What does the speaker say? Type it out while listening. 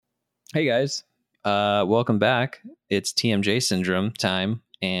Hey guys, welcome back. It's TMJ Syndrome time,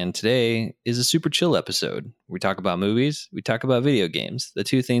 and today is a super chill episode. We talk about movies, we talk about video games, the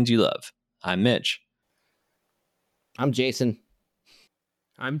two things you love. I'm Mitch. I'm Jason.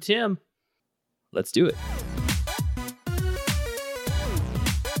 I'm Tim. Let's do it.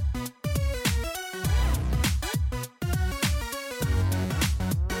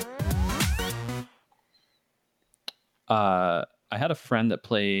 I had a friend that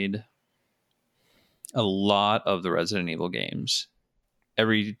played a lot of the Resident Evil games.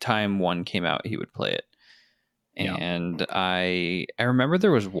 Every time one came out, he would play it. Yeah. And I remember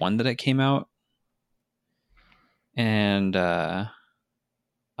there was one that it came out, and I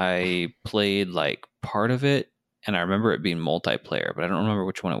played like part of it, and I remember it being multiplayer, but I don't remember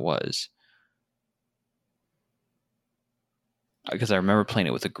which one it was. Because I remember playing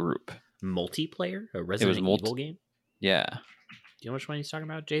it with a group. Multiplayer? A Resident Evil game? Yeah. Do you know which one he's talking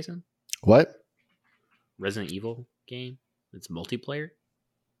about, Jason? What? Resident Evil game? It's multiplayer?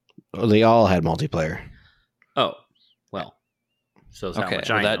 Oh, they all had multiplayer. Oh, well. So it's how Okay, much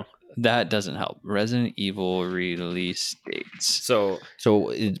well, I know. That doesn't help. Resident Evil release dates. So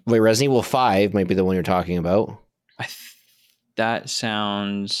wait, Resident Evil 5 might be the one you're talking about. That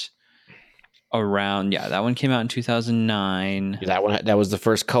sounds around. Yeah, that one came out in 2009. That was the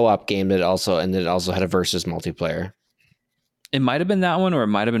first co-op game that also had a versus multiplayer. It might have been that one, or it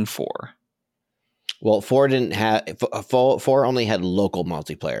might have been 4. Well, 4 didn't have 4 only had local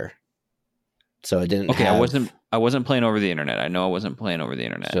multiplayer, so it didn't. Okay, I wasn't playing over the internet. I know I wasn't playing over the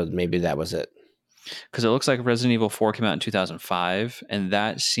internet. So maybe that was it. Because it looks like Resident Evil 4 came out in 2005, and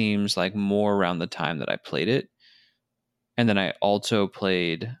that seems like more around the time that I played it. And then I also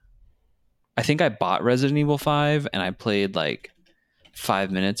played, I think I bought Resident Evil 5, and I played like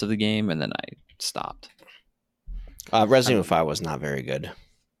 5 minutes of the game, and then I stopped. Resident Evil 5 was not very good.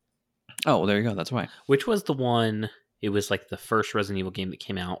 Oh, well, there you go. That's why. which was the one? It was like the first Resident Evil game that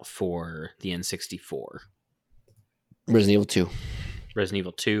came out for the N64. Resident Evil 2. Resident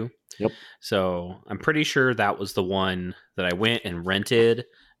Evil 2. Yep. So I'm pretty sure that was the one that I went and rented,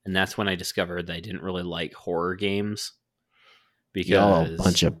 and that's when I discovered that I didn't really like horror games. Because Y'all a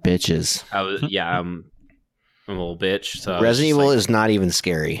bunch of bitches. I'm a little bitch. So Resident Evil is not even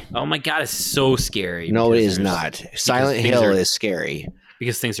scary. Oh my god, it's so scary. No, it because is not. Silent Hill is scary.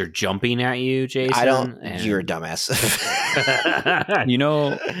 Because things are jumping at you, Jason. You're a dumbass. You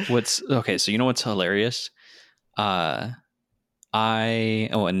know what's okay? So you know what's hilarious? And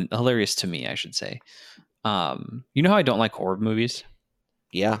hilarious to me, I should say. You know how I don't like horror movies?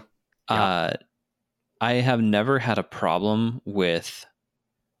 Yeah. I have never had a problem with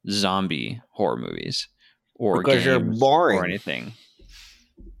zombie horror movies or Because they're games boring or anything.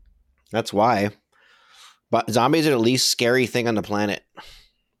 That's why. But zombies are the least scary thing on the planet.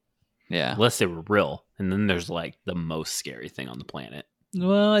 Yeah. Unless they were real. And then there's like the most scary thing on the planet.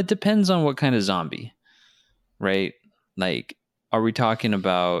 Well, it depends on what kind of zombie, right? Like, are we talking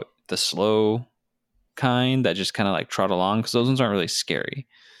about the slow kind that just kind of like trot along? Because those ones aren't really scary.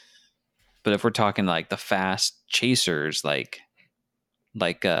 But if we're talking like the fast chasers, like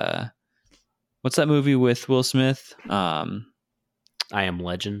what's that movie with Will Smith? I Am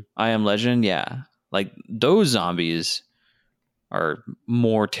Legend. I Am Legend, yeah. Like those zombies are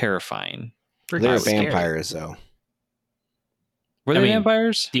more terrifying. They're vampires, though. Were they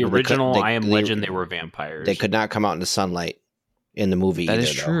vampires? The original I Am Legend, they were vampires. They could not come out in the sunlight in the movie. That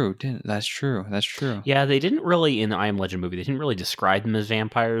is true. That's true. That's true. Yeah, they didn't really, in the I Am Legend movie, they didn't really describe them as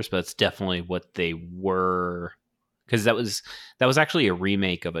vampires, but it's definitely what they were. Because that was actually a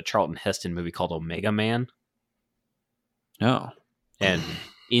remake of a Charlton Heston movie called Omega Man. Oh. And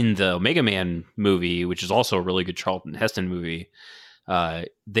in the Omega Man movie, which is also a really good Charlton Heston movie,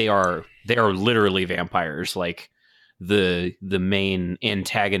 they are literally vampires. Like the main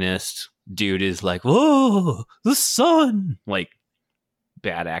antagonist dude is like, "Whoa, the sun!" Like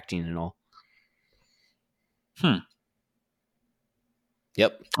bad acting and all.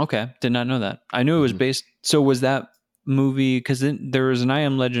 Yep. Okay, did not know that. I knew it was based. So was that movie? Because there was an I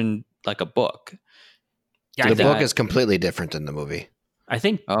Am Legend, like a book. Yeah, the book is completely different than the movie. I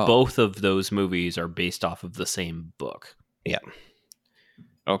think both of those movies are based off of the same book. Yeah.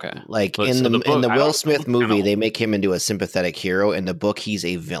 Okay. Like in the Will Smith movie, they make him into a sympathetic hero. In the book, he's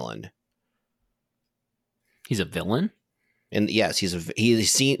a villain. He's a villain? And yes,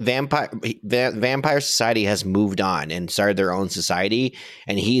 he's seen vampire society has moved on and started their own society,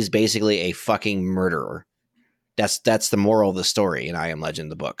 and he's basically a fucking murderer. That's the moral of the story in I Am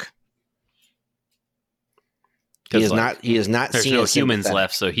Legend, the book. He is not. There's no humans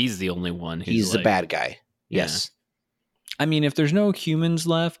left, so he's the only one. He's the bad guy. Yes. I mean, if there's no humans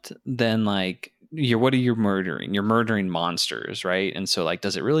left, then like what are you murdering? You're murdering monsters, right? And so like,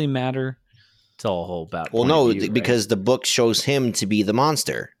 does it really matter? It's all about Well, point of no, view, right? because the book shows him to be the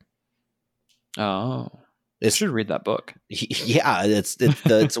monster. Oh, I It's should read that book. yeah,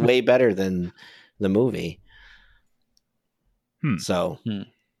 it's way better than the movie. So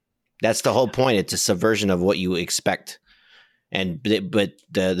that's the whole point. It's a subversion of what you expect. But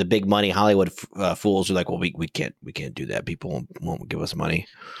the big money Hollywood fools are like, well, we can't do that. People won't give us money.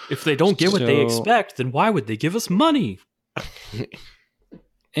 If they don't get what they expect, then why would they give us money?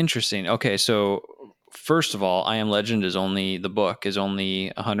 Interesting. Okay, so first of all, I Am Legend the book is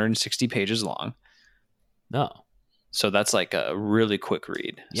only 160 pages long. No. So that's like a really quick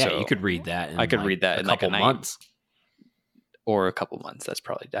read. Yeah, so you could read that. I could read that in couple like a months. Or a couple months.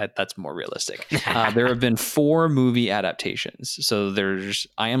 That's more realistic. There have been 4 movie adaptations. So there's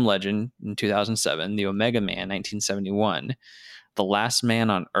I Am Legend in 2007, The Omega Man 1971, The Last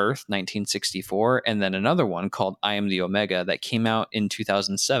Man on Earth 1964, and then another one called I Am the Omega that came out in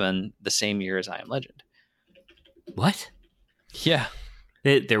 2007, the same year as I Am Legend. What? Yeah.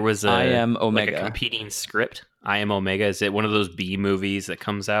 There was I Am Omega. Like a competing script. I Am Omega. Is it one of those B movies that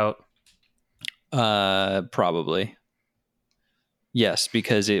comes out? Probably. Yes,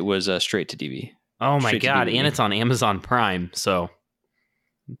 because it was straight to DVD. Oh my god! And it's on Amazon Prime. So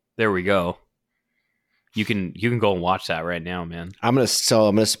there we go. You can go and watch that right now, man. I'm gonna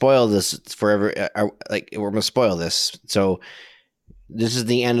spoil this forever. We're gonna spoil this. So this is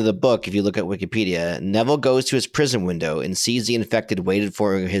the end of the book. If you look at Wikipedia, Neville goes to his prison window and sees the infected waited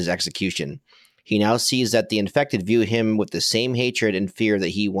for his execution. He now sees that the infected view him with the same hatred and fear that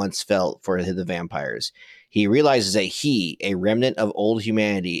he once felt for the vampires. He realizes that he, a remnant of old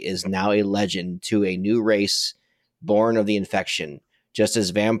humanity, is now a legend to a new race born of the infection. Just as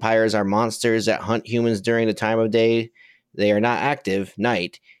vampires are monsters that hunt humans during the time of day, they are not active,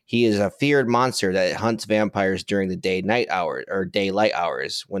 night. He is a feared monster that hunts vampires during the day-night hours or daylight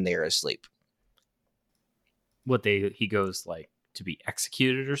hours when they are asleep. He goes like to be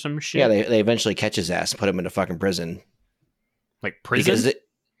executed or some shit? Yeah, they eventually catch his ass and put him in a fucking prison. Like prison?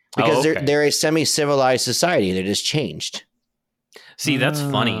 Because they're a semi-civilized society. They're just changed. See, that's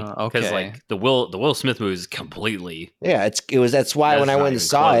funny because okay. like the Will Smith movie is completely. Yeah, that's why when I went and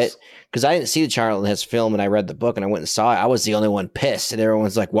saw it, because I didn't see the Charlton Heston film and I read the book and I went and saw it, I was the only one pissed and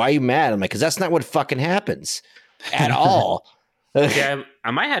everyone's like, "Why are you mad?" I'm like, "Because that's not what fucking happens at all." Yeah,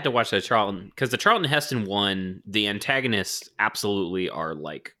 I might have to watch that Charlton because the Charlton Heston one, the antagonists absolutely are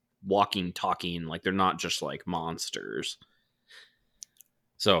like walking, talking, like they're not just like monsters.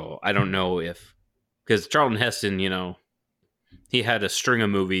 So I don't know if because Charlton Heston, he had a string of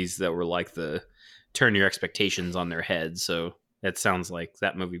movies that were like the turn your expectations on their head. So that sounds like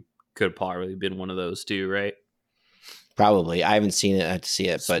that movie could have probably been one of those too, right? Probably. I haven't seen it. I have to see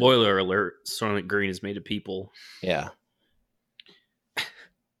it. But spoiler alert: Soylent Green is made of people. Yeah.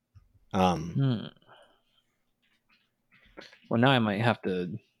 Well, now I might have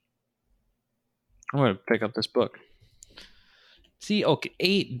to. I'm going to pick up this book. See, okay,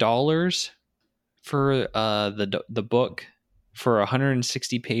 $8 for the book for a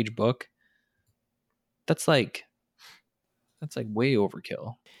 160-page book. That's like way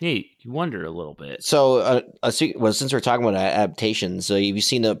overkill. Hey, you wonder a little bit. So, since we're talking about adaptations, so have you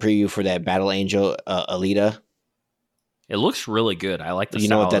seen the preview for that Battle Angel Alita? It looks really good. I like the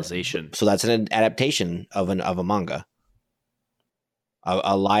stylization. So that's an adaptation of a manga,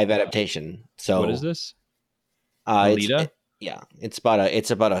 a live adaptation. So what is this? Alita? It's about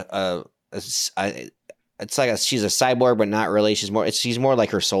she's a cyborg, but not really. She's more like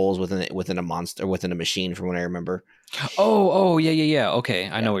her soul's within a monster, within a machine, from what I remember. Oh, yeah. Okay,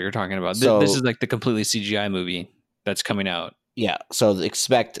 I know what you're talking about. So, this is like the completely CGI movie that's coming out. Yeah, so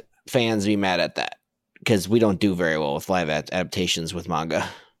expect fans to be mad at that because we don't do very well with live adaptations with manga.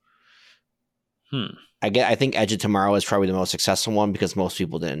 I think Edge of Tomorrow is probably the most successful one because most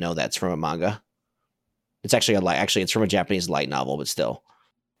people didn't know that's from a manga. It's actually it's from a Japanese light novel, but still,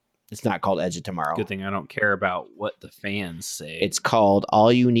 it's not called Edge of Tomorrow. Good thing I don't care about what the fans say. It's called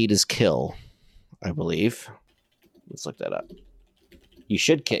All You Need Is Kill, I believe. Let's look that up. You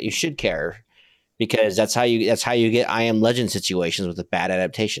should care because that's how you get I Am Legend situations with a bad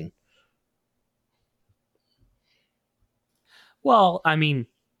adaptation. Well, I mean,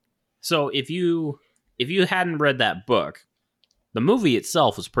 so if you hadn't read that book, the movie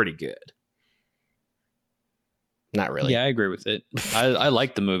itself was pretty good. Not really. Yeah, I agree with it. I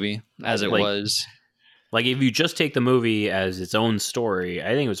like the movie as it was. Like, if you just take the movie as its own story, I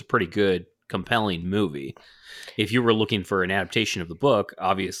think it was a pretty good, compelling movie. If you were looking for an adaptation of the book,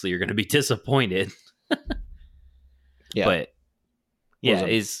 obviously you're going to be disappointed. Yeah. But yeah,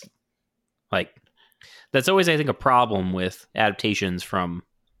 is like that's always, I think, a problem with adaptations from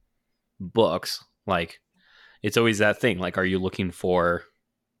books. Like, it's always that thing. Like, are you looking for?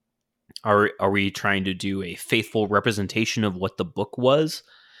 Are we trying to do a faithful representation of what the book was,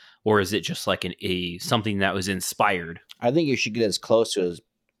 or is it just like a something that was inspired? I think you should get as close to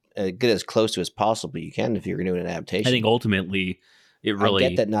as possible you can if you're doing an adaptation. I think ultimately it really. I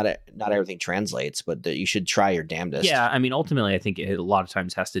get that not everything translates, but that you should try your damnedest. Yeah, I mean, ultimately, I think it a lot of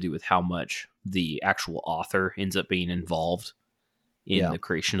times has to do with how much the actual author ends up being involved in the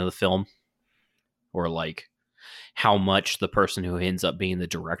creation of the film, or like how much the person who ends up being the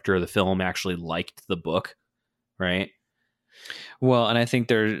director of the film actually liked the book, right? Well, and I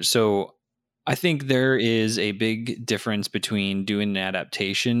think I think there is a big difference between doing an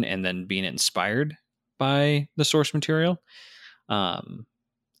adaptation and then being inspired by the source material.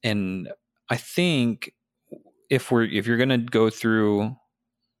 And I think if you're going to go through,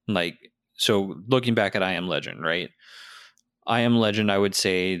 like, so looking back at I Am Legend, right? I Am Legend, I would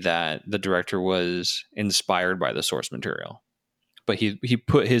say that the director was inspired by the source material, but he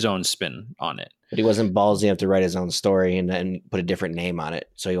put his own spin on it. But he wasn't ballsy enough to write his own story and then put a different name on it.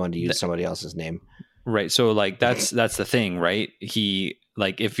 So he wanted to use somebody else's name. Right. So like that's the thing, right? He,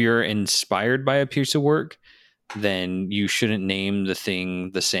 like, if you're inspired by a piece of work, then you shouldn't name the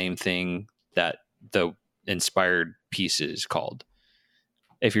thing the same thing that the inspired piece is called.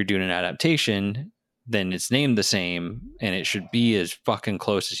 If you're doing an adaptation, then it's named the same and it should be as fucking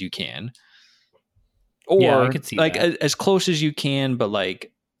close as you can. Or yeah, I could see like that. as close as you can, but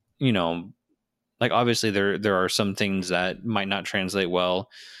like, you know, like obviously there are some things that might not translate well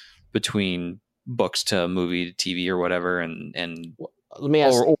between books to movie to TV or whatever, and let me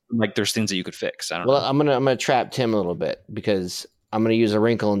ask, or like there's things that you could fix. I don't know. I'm gonna trap Tim a little bit because I'm gonna use A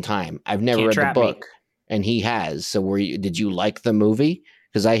Wrinkle in Time. I've never read the trap me. book, and he has. So did you like the movie?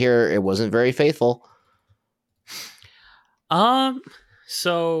 Because I hear it wasn't very faithful.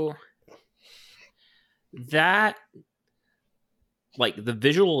 So that, like, the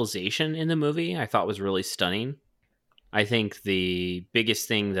visualization in the movie I thought was really stunning. I think the biggest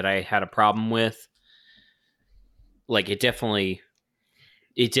thing that I had a problem with, like, it definitely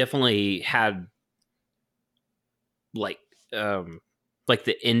had like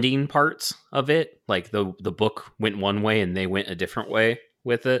the ending parts of it. Like the book went one way and they went a different way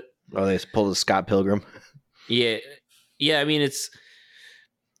with it. Oh, they pulled a Scott Pilgrim. Yeah. I mean,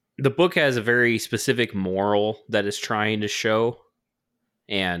 the book has a very specific moral that it's trying to show,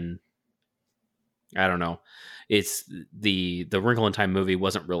 and I don't know. It's the Wrinkle in Time movie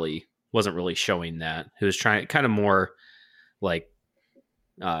wasn't really showing that. It was trying kind of more like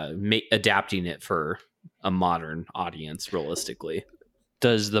adapting it for a modern audience, realistically.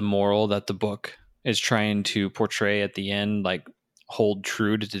 Does the moral that the book is trying to portray at the end like hold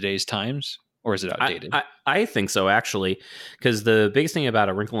true to today's times, or is it outdated? I think so, actually, because the biggest thing about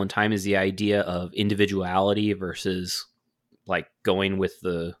A Wrinkle in Time is the idea of individuality versus like going with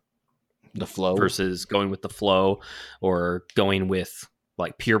the flow versus going with the flow, or going with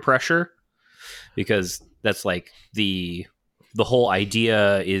like peer pressure, because that's like the whole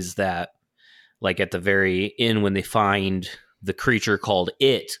idea is that, like, at the very end when they find the creature called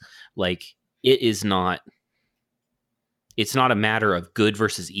it, like, it's not a matter of good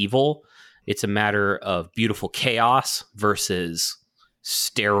versus evil. It's a matter of beautiful chaos versus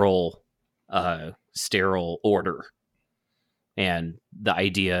sterile order. And the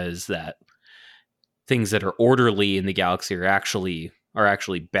idea is that things that are orderly in the galaxy are actually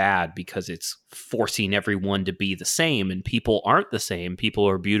bad because it's forcing everyone to be the same, and people aren't the same. People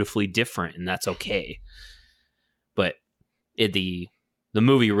are beautifully different, and that's okay. But the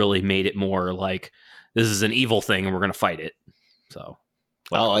movie really made it more like this is an evil thing and we're going to fight it. So,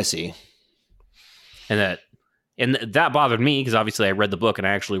 oh, I see. And that bothered me because obviously I read the book and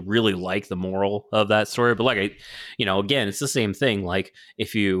I actually really like the moral of that story. But like, again, it's the same thing. Like,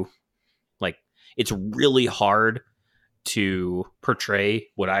 if you like, it's really hard to portray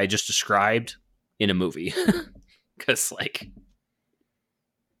what I just described in a movie because, like,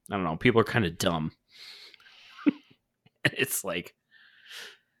 I don't know, people are kind of dumb. It's like,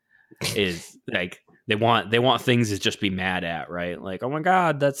 is like they want things to just be mad at, right? Like, oh my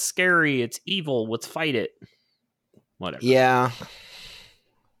god, that's scary, it's evil, let's fight it. Whatever. Yeah,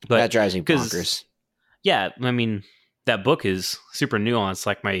 but that drives me bonkers. Yeah, I mean, that book is super nuanced.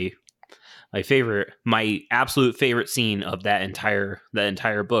 Like, my absolute favorite scene of that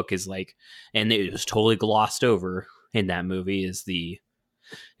entire book is like, and it was totally glossed over in that movie, is the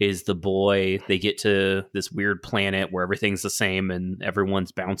boy, they get to this weird planet where everything's the same and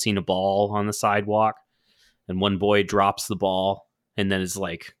everyone's bouncing a ball on the sidewalk, and one boy drops the ball, and then it's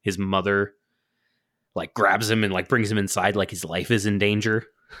like his mother like grabs him and like brings him inside like his life is in danger.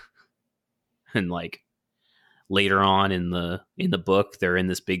 And like later on in the book, they're in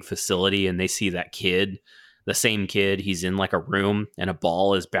this big facility and they see that kid, the same kid. He's in like a room and a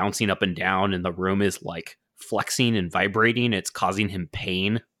ball is bouncing up and down and the room is like flexing and vibrating. It's causing him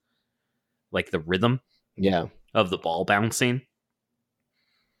pain, like the rhythm of the ball bouncing.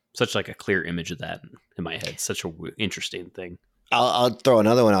 Such like a clear image of that in my head. Such a interesting thing. I'll throw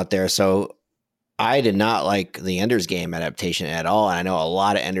another one out there. So I did not like the Ender's Game adaptation at all. And I know a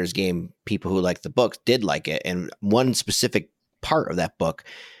lot of Ender's Game people who like the book did like it. And one specific part of that book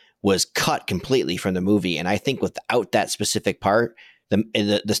was cut completely from the movie. And I think without that specific part,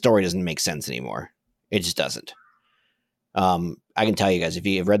 the story doesn't make sense anymore. It just doesn't. I can tell you guys, if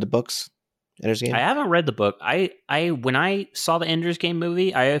you've read the books, Ender's Game? I haven't read the book. I when I saw the Ender's Game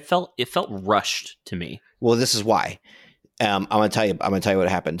movie, it felt rushed to me. Well, this is why. I'm going to tell you what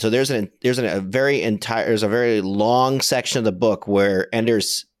happened. So there's a very long section of the book where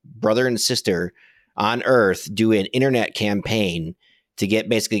Ender's brother and sister on Earth do an internet campaign to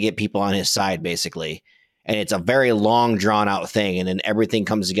get people on his side, basically. And it's a very long, drawn out thing. And then everything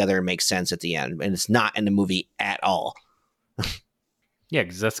comes together and makes sense at the end. And it's not in the movie at all. Yeah,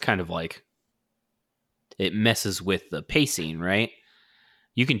 because that's kind of like, it messes with the pacing, right?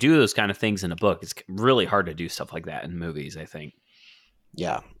 You can do those kind of things in a book. It's really hard to do stuff like that in movies, I think.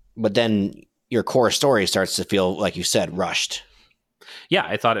 Yeah. But then your core story starts to feel, like you said, rushed. Yeah,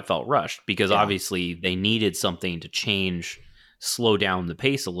 I thought it felt rushed because obviously they needed something to slow down the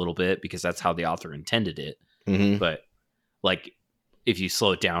pace a little bit because that's how the author intended it. Mm-hmm. But like if you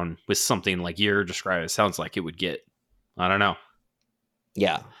slow it down with something like you're describing, it sounds like it would get, I don't know.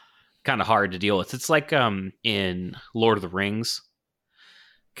 Yeah. Kind of hard to deal with. It's like in Lord of the Rings.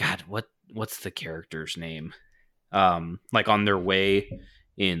 God, what's the character's name? Like on their way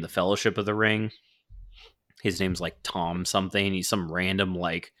in the Fellowship of the Ring, his name's like Tom something. He's some random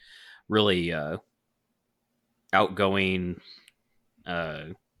like really outgoing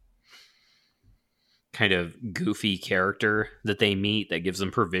kind of goofy character that they meet that gives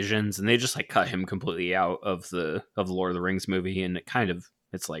them provisions, and they just like cut him completely out of the Lord of the Rings movie, and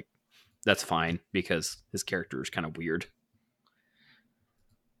it's like that's fine because his character is kind of weird.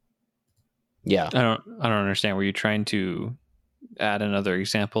 Yeah. I don't understand. Were you trying to add another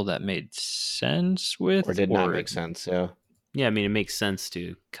example that made sense with or did not make sense? Yeah, I mean, it makes sense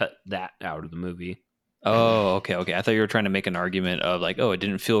to cut that out of the movie. Oh, okay. I thought you were trying to make an argument of like, oh, it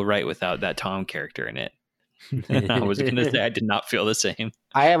didn't feel right without that Tom character in it. I was going to say I did not feel the same.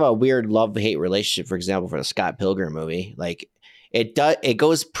 I have a weird love-hate relationship, for example, for the Scott Pilgrim movie. Like it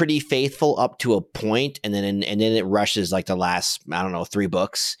goes pretty faithful up to a point, and then it rushes like the last, I don't know, 3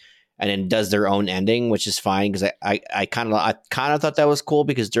 books. And then does their own ending, which is fine because I kind of thought that was cool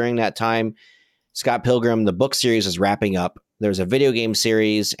because during that time, Scott Pilgrim, the book series was wrapping up. There was a video game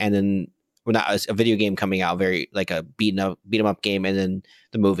series, and then not a video game coming out, very like a beat 'em up game, and then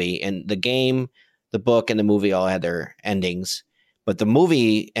the movie. And the game, the book, and the movie all had their endings. But the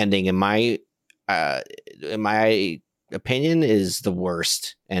movie ending, in my opinion, is the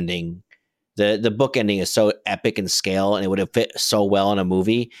worst ending. The book ending is so epic in scale, and it would have fit so well in a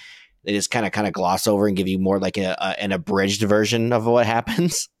movie. They just kind of gloss over and give you more like an abridged version of what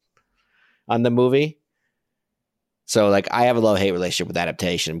happens on the movie. So like I have a love-hate relationship with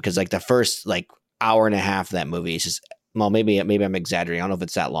adaptation because like the first like hour and a half of that movie is just, well, maybe I'm exaggerating. I don't know if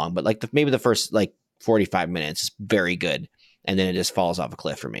it's that long, but like maybe the first like 45 minutes is very good. And then it just falls off a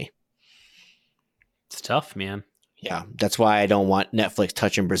cliff for me. It's tough, man. Yeah. That's why I don't want Netflix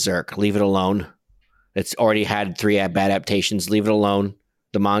touching Berserk. Leave it alone. It's already had 3 bad adaptations. Leave it alone.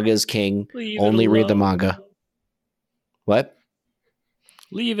 The manga is king. Only read the manga. What?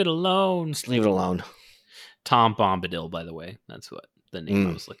 Leave it alone. Just leave it alone. Tom Bombadil, by the way. That's what the name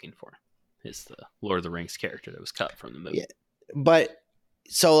I was looking for. Is the Lord of the Rings character that was cut from the movie. Yeah. But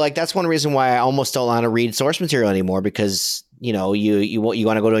so like that's one reason why I almost don't want to read source material anymore because, you know, you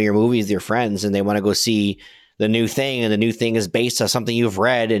want to go to your movies with your friends and they want to go see the new thing, and the new thing is based on something you've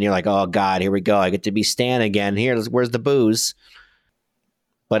read, and you're like, oh God, here we go. I get to be Stan again. Where's the booze?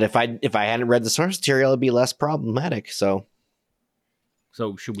 But if I hadn't read the source material, it'd be less problematic. So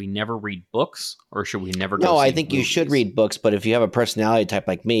should we never read books, or should we never go No, see I think movies? you should read books, but if you have a personality type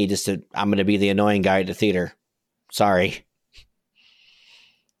like me, I'm going to be the annoying guy at the theater. Sorry.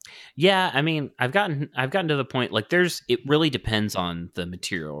 Yeah, I mean, I've gotten to the point like it really depends on the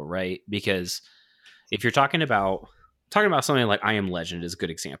material, right? Because if you're talking about something like I Am Legend is a good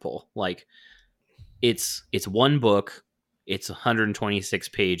example. Like it's one book, it's 126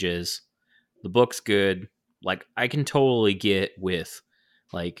 pages. The book's good. like I can totally get with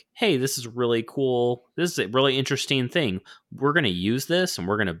like, hey, this is really cool. This is a really interesting thing. We're going to use this and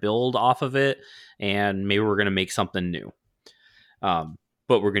we're going to build off of it, and maybe we're going to make something new. But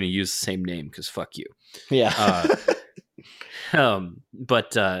we're going to use the same name because fuck you. Yeah.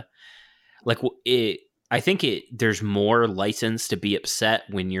 But like I think there's more license to be upset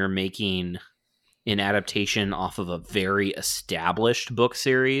when you're making an adaptation off of a very established book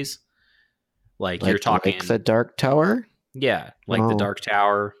series. Like you're talking like the Dark Tower. Yeah, like the Dark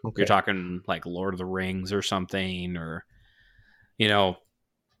Tower. Okay. You're talking like Lord of the Rings or something, or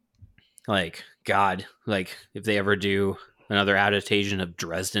like God, like if they ever do another adaptation of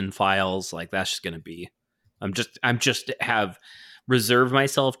Dresden Files, like that's just gonna be. I'm just have reserved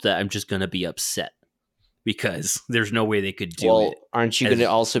myself that I'm just gonna be upset because there's no way they could do it. Aren't you going to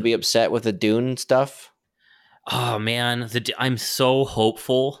also be upset with the Dune stuff? Oh man, I'm so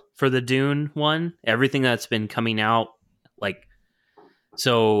hopeful for the Dune one. Everything that's been coming out, like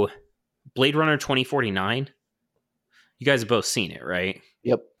so, Blade Runner 2049. You guys have both seen it, right?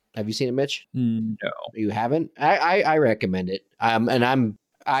 Yep. Have you seen it, Mitch? No. You haven't? I recommend it. And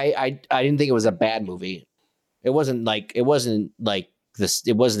I didn't think it was a bad movie. It wasn't like this.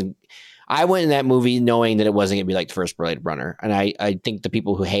 It wasn't. I went in that movie knowing that it wasn't going to be like the first Blade Runner, and I think the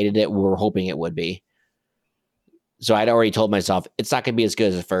people who hated it were hoping it would be. So I'd already told myself it's not going to be as good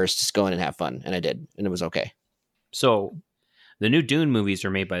as the first. Just go in and have fun, and I did, and it was okay. So, the new Dune movies are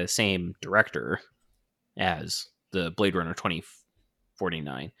made by the same director as the Blade Runner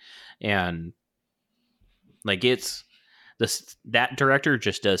 2049, and like that director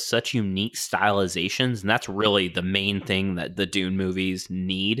just does such unique stylizations, and that's really the main thing that the Dune movies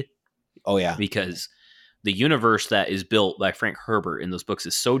need. Oh yeah, because the universe that is built by Frank Herbert in those books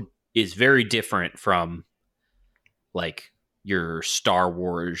is very different from like your Star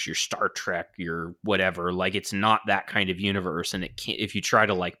Wars, your Star Trek, your whatever. Like it's not that kind of universe, and it can't. If you try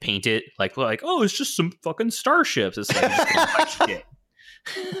to like paint it like oh, it's just some fucking starships. It's like just gonna like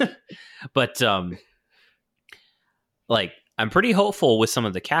shit. But like I'm pretty hopeful with some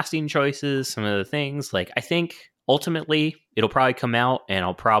of the casting choices, some of the things. Like I think ultimately it'll probably come out, and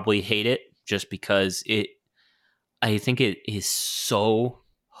I'll probably hate it just because I think it is so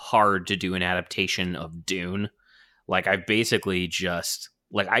hard to do an adaptation of Dune. Like I basically just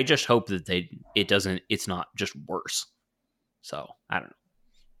like I just hope that it's not just worse. So I don't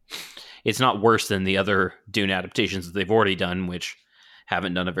know. It's not worse than the other Dune adaptations that they've already done, which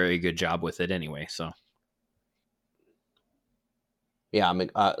haven't done a very good job with it anyway. So yeah,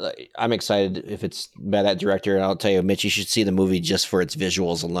 I'm excited if it's by that director, and I'll tell you, Mitch, you should see the movie just for its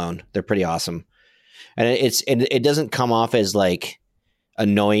visuals alone. They're pretty awesome, and it doesn't come off as like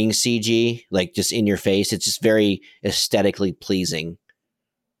annoying CG, like just in your face. It's just very aesthetically pleasing,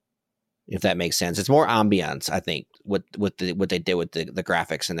 if that makes sense. It's more ambiance, I think, what they did with the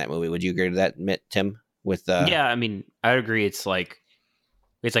graphics in that movie. Would you agree to that, Tim? Yeah, I mean, I agree. It's like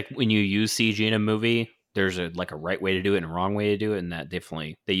when you use CG in a movie, there's a right way to do it and a wrong way to do it, and that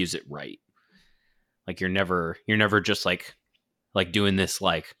definitely they use it right. Like you're never just like doing this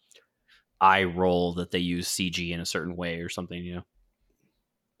like eye roll that they use CG in a certain way or something, you know.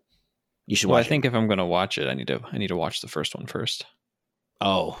 You should Well, watch I think if I'm going to watch it, I need to watch the first one first.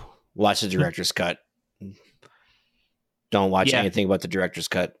 Oh, watch the director's cut. Don't watch anything but the director's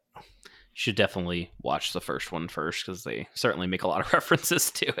cut. You should definitely watch the first one first because they certainly make a lot of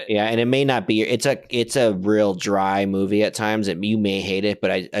references to it. Yeah, and it may not be. It's a real dry movie at times. You may hate it,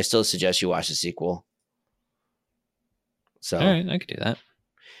 but I still suggest you watch the sequel. So, all right, I could do that.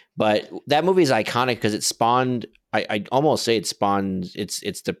 But that movie is iconic because it spawned. I almost say it spawned.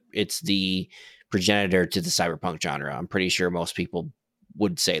 It's the progenitor to the cyberpunk genre. I'm pretty sure most people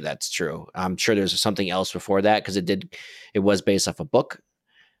would say that's true. I'm sure there's something else before that because it was based off a book.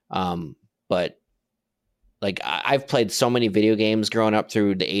 But like I've played so many video games growing up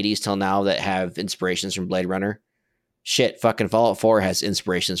through the 80s till now that have inspirations from Blade Runner. Shit, fucking Fallout 4 has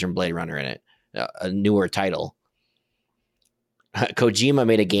inspirations from Blade Runner in it. A newer title. Kojima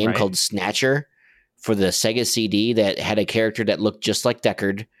made a game called Snatcher for the Sega CD that had a character that looked just like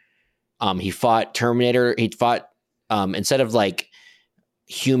Deckard. He fought Terminator. He fought instead of like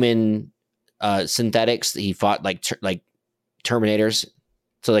human synthetics, he fought like Terminators.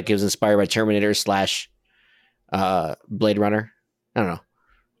 So like it was inspired by Terminator / Blade Runner. I don't know,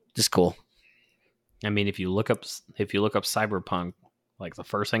 just cool. I mean, if you look up cyberpunk, like the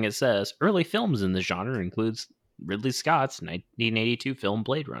first thing it says, early films in the genre includes Ridley Scott's 1982 film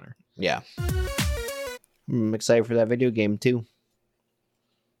Blade Runner. Yeah, I'm excited for that video game too.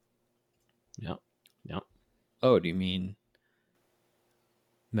 Yep. Oh, do you mean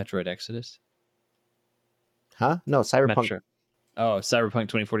Metroid Exodus? Huh? No, Cyberpunk. Metro. Oh, Cyberpunk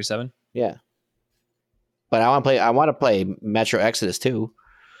 2047. Yeah. But I want to play Metro Exodus too.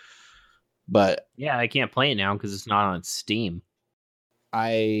 But Yeah, I can't play it now because it's not on Steam.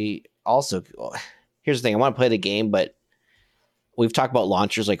 I also, here's the thing. I want to play the game, but we've talked about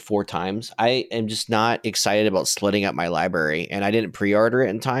launchers like 4 times. I am just not excited about splitting up my library, and I didn't pre-order it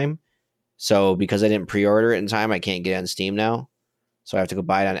in time. So because I didn't pre-order it in time, I can't get it on Steam now. So I have to go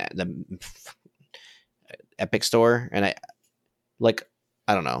buy it on the Epic Store. And I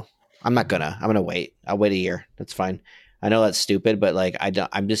don't know. I'm gonna wait. I'll wait a year. That's fine. I know that's stupid, but like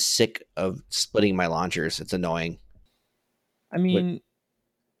I'm just sick of splitting my launchers. It's annoying. I mean,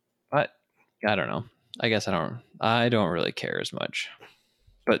 I don't know. I guess I don't really care as much.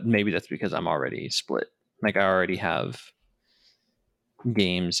 But maybe that's because I'm already split. Like I already have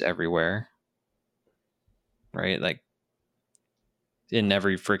games everywhere. Right? Like in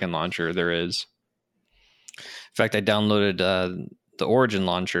every freaking launcher there is. In fact, I downloaded the Origin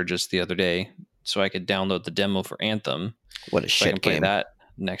launcher just the other day so I could download the demo for Anthem. What a so I can shit play game. that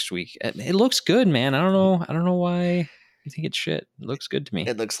next week. It looks good, man. I don't know why you think it's shit. It looks good to me.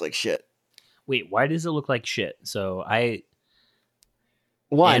 It looks like shit. Wait, why does it look like shit? And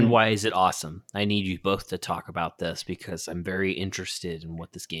One, why is it awesome? I need you both to talk about this because I'm very interested in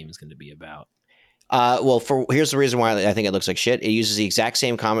what this game is going to be about. here's the reason why I think it looks like shit. It uses the exact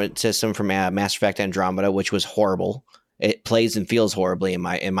same combat system from Mass Effect Andromeda, which was horrible. It plays and feels horribly in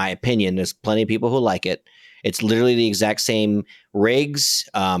my opinion. There's plenty of people who like it. It's literally the exact same rigs.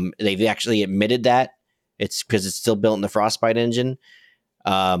 They've actually admitted that it's because it's still built in the Frostbite engine.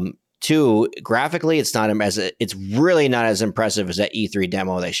 2, graphically, it's really not as impressive as that E3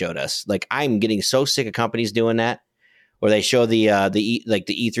 demo they showed us. Like I'm getting so sick of companies doing that. Where they show the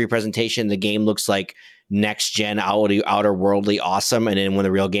E3 presentation, the game looks like next gen outer worldly awesome, and then when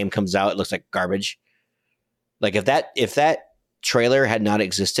the real game comes out, it looks like garbage. Like if that trailer had not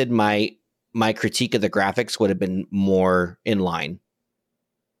existed, my critique of the graphics would have been more in line.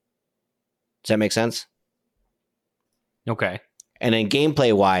 Does that make sense? Okay. And then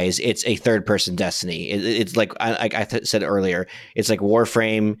gameplay wise, it's a third person Destiny. It's like I said earlier, it's like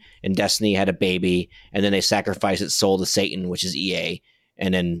Warframe and Destiny had a baby, and then they sacrificed its soul to Satan, which is EA,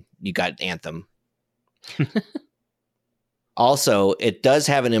 and then you got Anthem. Also, it does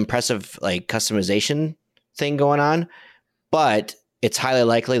have an impressive like customization thing going on, but it's highly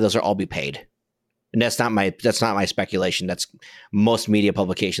likely those are all be paid. And that's not my speculation. That's most media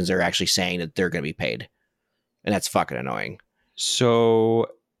publications are actually saying that they're going to be paid, and that's fucking annoying. So,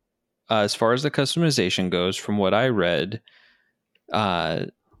 as far as the customization goes, from what I read,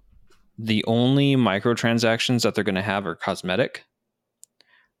 the only microtransactions that they're going to have are cosmetic,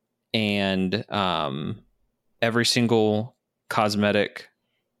 and every single cosmetic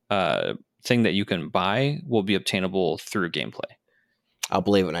thing that you can buy will be obtainable through gameplay. I'll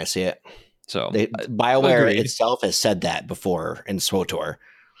believe it when I see it. So, BioWare agreed. itself has said that before in SWTOR.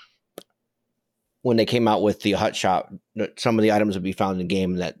 When they came out with the Hut Shop, some of the items would be found in the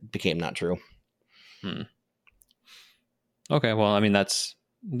game that became not true. Okay, well, I mean,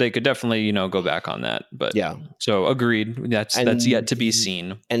 they could definitely, go back on that, but yeah. So agreed. That's yet to be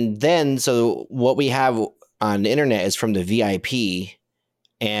seen. And then, so what we have on the internet is from the VIP,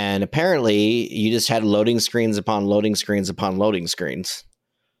 and apparently you just had loading screens upon loading screens upon loading screens.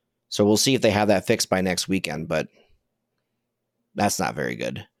 So we'll see if they have that fixed by next weekend, but that's not very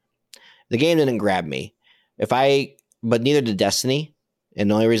good. The game didn't grab me. But neither did Destiny.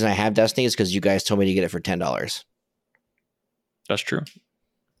 And the only reason I have Destiny is because you guys told me to get it for $10. That's true.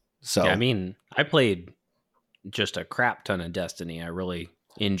 So yeah, I mean, I played just a crap ton of Destiny. I really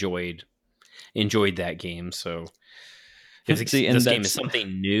enjoyed that game. So if this game is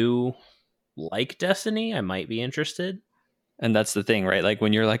something new like Destiny, I might be interested. And that's the thing, right? Like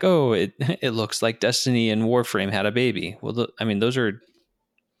when you're like, oh, it looks like Destiny and Warframe had a baby. Well, I mean, those are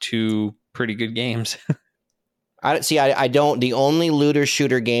 2 pretty good games. I don't. The only looter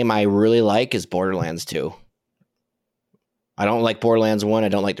shooter game I really like is Borderlands 2. I don't like Borderlands 1. I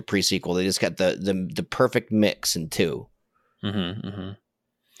don't like the pre-sequel. They just got the perfect mix in 2. Mm-hmm, mm-hmm.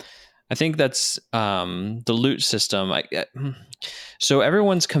 I think that's the loot system. So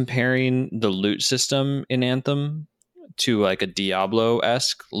everyone's comparing the loot system in Anthem to like a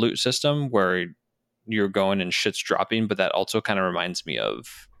Diablo-esque loot system where you're going and shit's dropping, but that also kind of reminds me of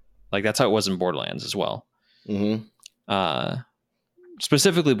like that's how it was in Borderlands as well. Mm-hmm.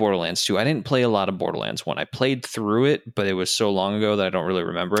 Specifically Borderlands 2. I didn't play a lot of Borderlands 1. I played through it, but it was so long ago that I don't really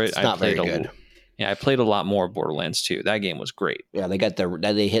remember it. It's not very good. I played a lot more Borderlands 2. That game was great. Yeah,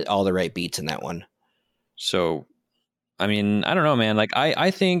 they hit all the right beats in that one. So, I mean, I don't know, man. Like I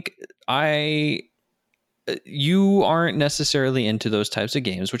think you aren't necessarily into those types of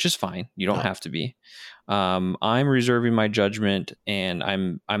games, which is fine. You don't have to be. I'm reserving my judgment, and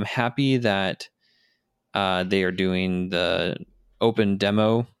I'm happy that they are doing the open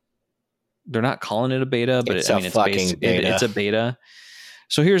demo. They're not calling it a beta, but It's it's fucking beta. It's a beta.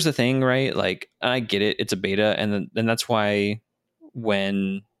 So here's the thing, right? Like, I get it. It's a beta. And that's why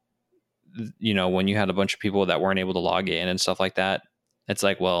when, when you had a bunch of people that weren't able to log in and stuff like that, it's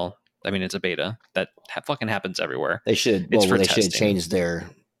like, well, it's a beta. That fucking happens everywhere. They should have changed their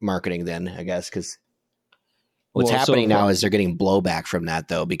marketing then, I guess, because what's happening now is they're getting blowback from that,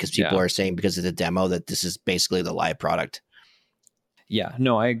 though, because people are saying because it's a demo that this is basically the live product. Yeah,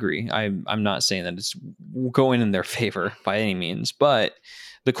 no, I agree. I'm not saying that it's going in their favor by any means, but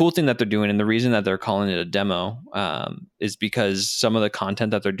the cool thing that they're doing, and the reason that they're calling it a demo, is because some of the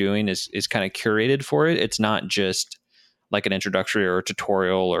content that they're doing is kind of curated for it. It's not just like an introductory or a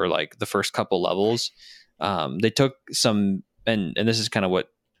tutorial or like the first couple levels. They took some, and this is kind of what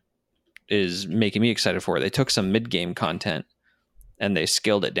is making me excited for it. They took some mid-game content and they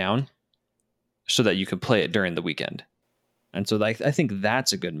scaled it down so that you can play it during the weekend. And so I think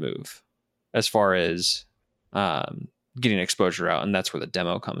that's a good move as far as getting exposure out. And that's where the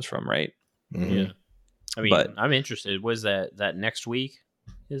demo comes from, right? Mm-hmm. Yeah. I'm interested. Was that next week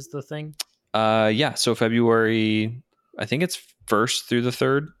is the thing? Yeah. So February, I think it's 1st through the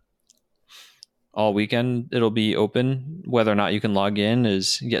 3rd. All weekend it'll be open. Whether or not you can log in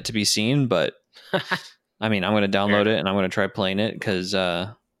is yet to be seen. But I'm going to download it and I'm going to try playing it because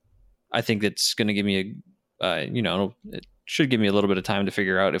I think it's going to give me it should give me a little bit of time to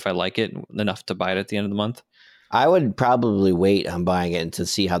figure out if I like it enough to buy it at the end of the month. I would probably wait on buying it to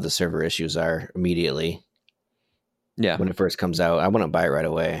see how the server issues are immediately. Yeah. When it first comes out, I wouldn't buy it right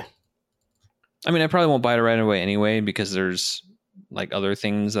away. I probably won't buy it right away anyway, because there's like other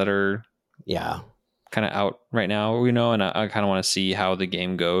things that are kind of out right now, and I kind of want to see how the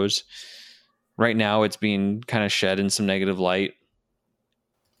game goes. Right now it's being kind of shed in some negative light.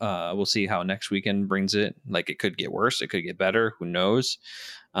 We'll see how next weekend brings it. Like, it could get worse, it could get better, who knows.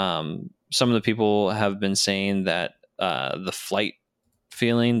 Some of the people have been saying that the flight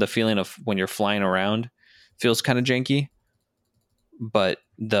feeling, the feeling of when you're flying around, feels kind of janky, but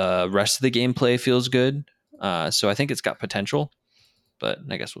the rest of the gameplay feels good. So I think it's got potential, but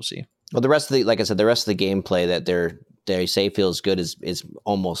I guess we'll see. Well, the rest of the rest of the gameplay that they say feels good is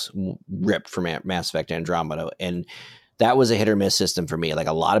almost ripped from Mass Effect Andromeda, and that was a hit or miss system for me. Like,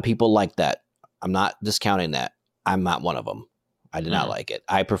 a lot of people like that. I'm not discounting that. I'm not one of them. I did not like it.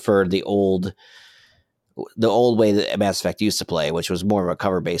 I preferred the old way that Mass Effect used to play, which was more of a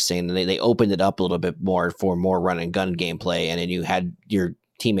cover-based thing. And they opened it up a little bit more for more run and gun gameplay, and then you had your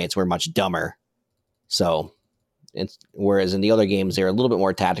teammates were much dumber. So, whereas in the other games they're a little bit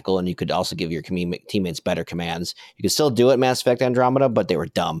more tactical, and you could also give your teammates better commands. You could still do it Mass Effect Andromeda, but they were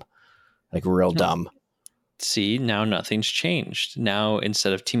dumb, like real dumb. See, now nothing's changed. Now,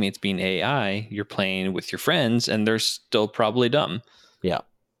 instead of teammates being AI, you're playing with your friends, and they're still probably dumb. Yeah.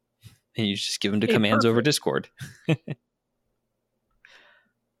 And you just give them the commands over Discord.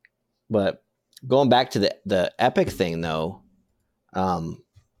 But going back to the Epic thing, though, yeah,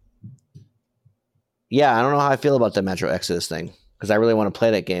 I don't know how I feel about the Metro Exodus thing, because I really want to play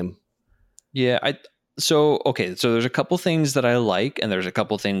that game. Yeah, so there's a couple things that I like, and there's a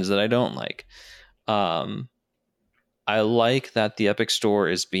couple things that I don't like. I like that the Epic Store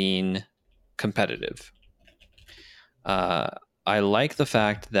is being competitive. I like the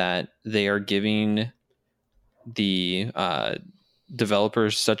fact that they are giving the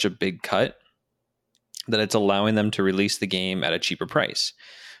developers such a big cut that it's allowing them to release the game at a cheaper price,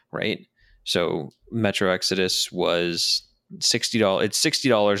 right? So Metro Exodus was $60. It's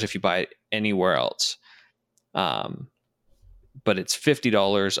 $60 if you buy it anywhere else. But it's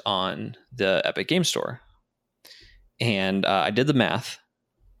 $50 on the Epic Game Store. And I did the math.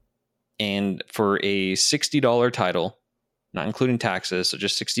 And for a $60 title, not including taxes, so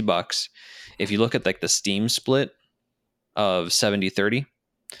just $60, if you look at like the Steam split of 70-30,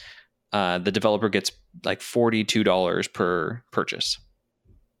 the developer gets like $42 per purchase.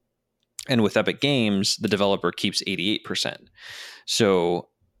 And with Epic Games, the developer keeps 88%. So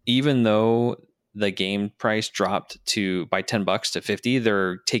even though the game price dropped by $10 to 50,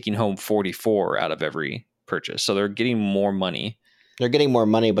 they're taking home 44 out of every purchase. So they're getting more money. They're getting more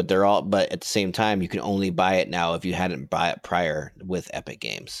money, but but at the same time, you can only buy it now if you hadn't bought it prior with Epic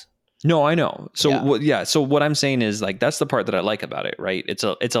Games. No, I know. So So what I'm saying is, like, that's the part that I like about it, right?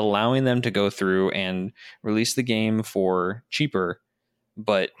 It's allowing them to go through and release the game for cheaper,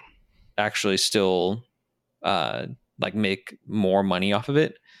 but actually still like make more money off of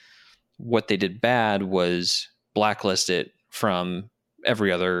it. what they did bad was blacklist it from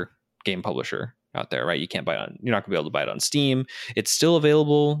every other game publisher out there, right? You're not gonna be able to buy it on Steam. It's still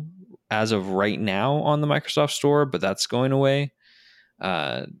available as of right now on the Microsoft Store, but that's going away.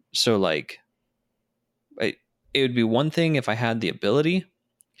 So like, it would be one thing if I had the ability,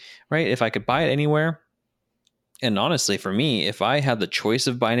 right? If I could buy it anywhere. And honestly, for me, if I had the choice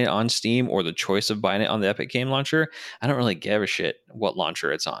of buying it on Steam or the choice of buying it on the Epic Game Launcher, I don't really give a shit what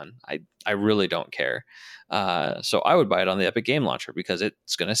launcher it's on. I really don't care. So I would buy it on the Epic Game Launcher because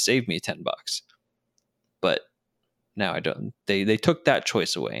it's going to save me $10. But now I don't. They took that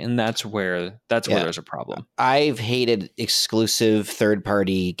choice away, and that's where there's a problem. I've hated exclusive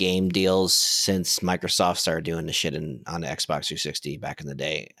third-party game deals since Microsoft started doing the shit on the Xbox 360 back in the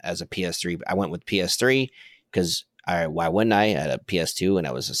day. As a PS3, I went with PS3 because why wouldn't I? I had a PS2 and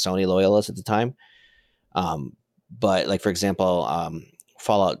I was a Sony loyalist at the time. But like, for example,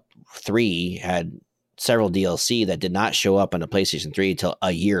 Fallout 3 had several DLC that did not show up on the PlayStation 3 until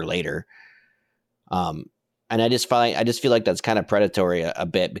a year later. And I just feel like that's kind of predatory a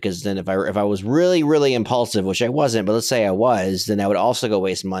bit, because then if I was really, really impulsive, which I wasn't, but let's say I was, then I would also go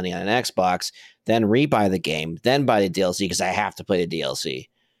waste money on an Xbox, then rebuy the game, then buy the DLC because I have to play the DLC.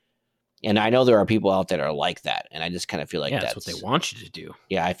 And I know there are people out there that are like that, and I just kind of feel like that's what they want you to do.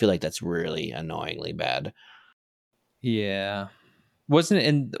 Yeah, I feel like that's really annoyingly bad. Yeah,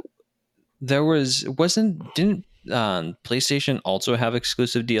 didn't PlayStation also have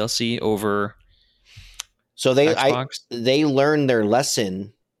exclusive DLC over? So they learned their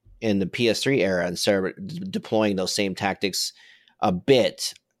lesson in the PS3 era and started deploying those same tactics a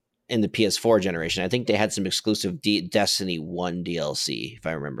bit in the PS4 generation. I think they had some exclusive Destiny 1 DLC, if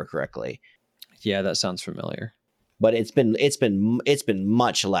I remember correctly. Yeah, that sounds familiar. But it's been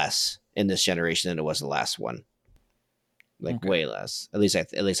much less in this generation than it was the last one. Like, way less. At least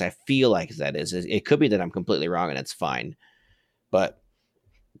I feel like that is. It could be that I'm completely wrong, and it's fine. But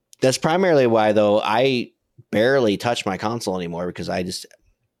that's primarily why, though, I barely touch my console anymore, because if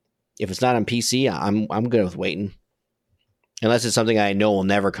it's not on PC, I'm good with waiting. Unless it's something I know will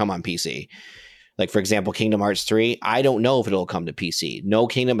never come on PC. Like, for example, Kingdom Hearts 3, I don't know if it'll come to PC. No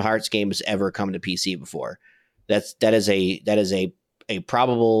Kingdom Hearts game has ever come to PC before. That is a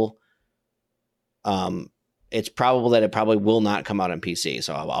probable. It's probable that it probably will not come out on PC,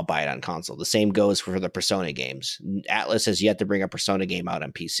 so I'll buy it on console. The same goes for the Persona games. Atlas has yet to bring a Persona game out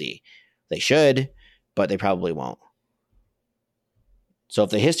on PC. They should, but they probably won't. So if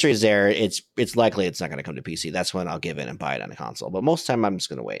the history is there, it's likely it's not going to come to PC. That's when I'll give in and buy it on a console. But most of the time, I'm just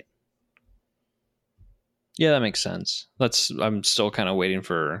going to wait. Yeah, that makes sense. I'm still kind of waiting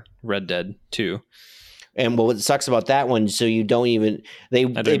for Red Dead 2. And what sucks about that one, so you don't even... They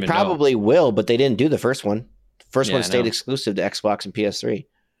probably will, but they didn't do the first one. First one stayed exclusive to Xbox and PS3.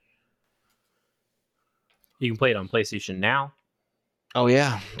 You can play it on PlayStation Now. Oh,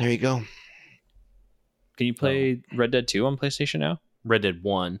 yeah. There you go. Can you play Red Dead 2 on PlayStation Now? Red Dead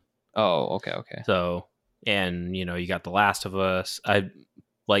 1. Oh, okay. So, and, you got The Last of Us.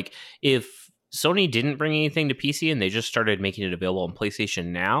 If Sony didn't bring anything to PC and they just started making it available on PlayStation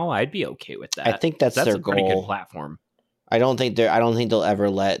Now, I'd be okay with that. I think that's their goal. Pretty good platform. I don't think they'll ever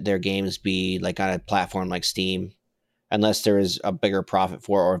let their games be like on a platform like Steam, unless there is a bigger profit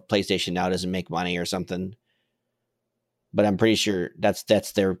for it, or if PlayStation Now doesn't make money or something. But I'm pretty sure that's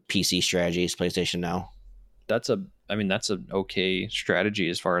their PC strategy is PlayStation Now. That's an okay strategy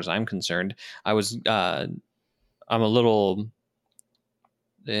as far as I'm concerned. I'm a little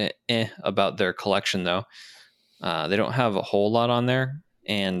about their collection though. They don't have a whole lot on there,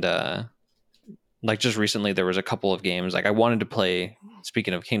 and like just recently there was a couple of games like I wanted to play.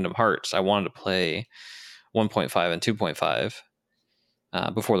 Speaking of Kingdom Hearts, I wanted to play 1.5 and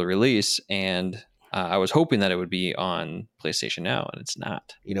 2.5 before the release, and I was hoping that it would be on PlayStation Now, and it's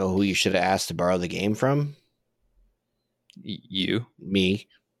not. You know who you should have asked to borrow the game from? You? Me.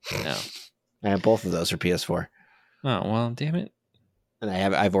 No. I have both of those for PS4. Oh, well, damn it. And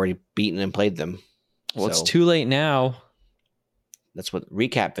I've already beaten and played them. Well, it's too late now. That's what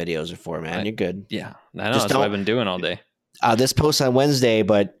recap videos are for, man. You're good. Yeah. I know. That's what I've been doing all day. This post on Wednesday,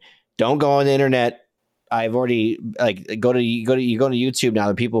 but don't go on the internet. I've already go to YouTube now.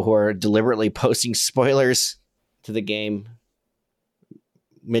 The people who are deliberately posting spoilers to the game.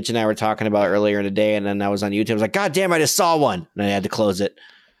 Mitch and I were talking about earlier in the day, and then I was on YouTube. I was like, God damn, I just saw one. And I had to close it.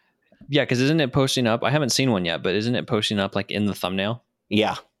 Yeah, because isn't it posting up? I haven't seen one yet, but isn't it posting up like in the thumbnail?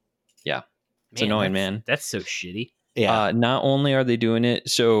 Yeah. Yeah. It's annoying, man. That's so shitty. Yeah. Not only are they doing it,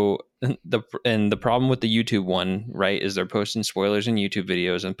 so the problem with the YouTube one, right, is they're posting spoilers in YouTube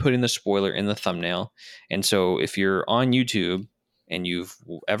videos and putting the spoiler in the thumbnail. And so if you're on YouTube and you've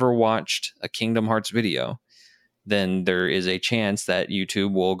ever watched a Kingdom Hearts video, then there is a chance that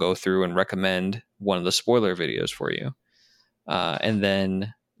YouTube will go through and recommend one of the spoiler videos for you. And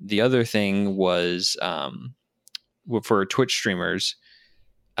then the other thing was for Twitch streamers,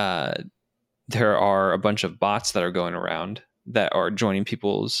 there are a bunch of bots that are going around that are joining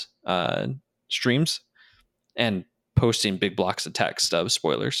people's streams and posting big blocks of text of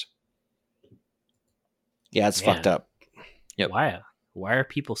spoilers. Yeah, it's fucked up. Yep. Why are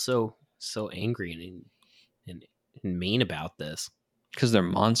people so angry and mean about this? Because they're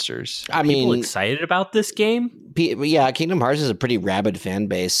monsters. Are people excited about this game? Yeah, Kingdom Hearts is a pretty rabid fan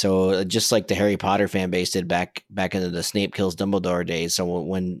base. So just like the Harry Potter fan base did back into the Snape kills Dumbledore days. So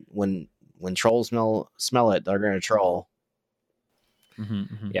when trolls smell it, they're gonna troll.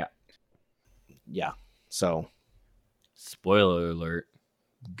 Mm-hmm. Yeah. So, spoiler alert: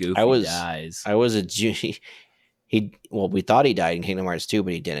 Goofy dies. I was a we thought he died in Kingdom Hearts 2,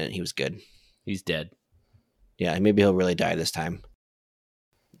 but he didn't. He was good. He's dead. Yeah, maybe he'll really die this time.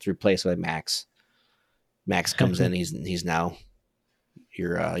 It's replaced by Max. Max comes in. He's now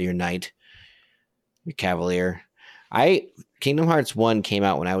your knight, your cavalier. Kingdom Hearts 1 came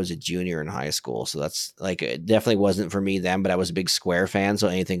out when I was a junior in high school, so that's like it definitely wasn't for me then. But I was a big Square fan, so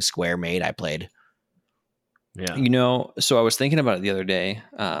anything Square made, I played. Yeah, so I was thinking about it the other day,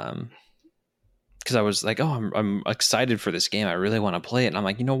 because I was like, oh, I'm excited for this game. I really want to play it, and I'm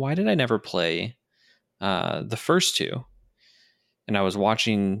like, why did I never play the first two? And I was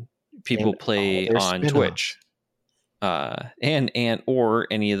watching people play on Twitch, and or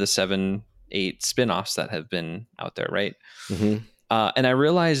any of the 7-8 spinoffs that have been out there, right? Mm-hmm. And I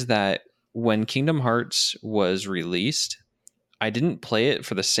realized that when Kingdom Hearts was released, I didn't play it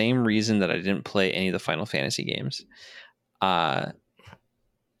for the same reason that I didn't play any of the Final Fantasy games. I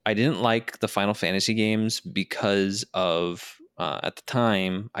didn't like the Final Fantasy games because of at the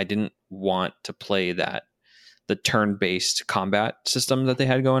time I didn't want to play the turn-based combat system that they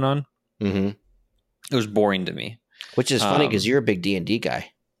had going on. Mm-hmm. It was boring to me. Which is funny because you're a big D&D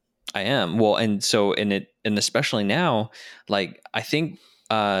guy. I am. Well, and so and especially now, like I think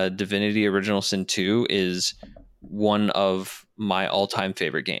Divinity Original Sin 2 is one of my all-time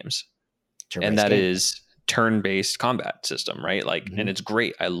favorite games. And that is turn-based combat system, right? Like, and it's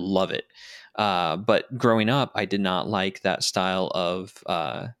great. I love it. But growing up, I did not like that style of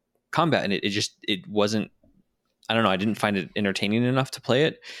combat, and it wasn't. I don't know. I didn't find it entertaining enough to play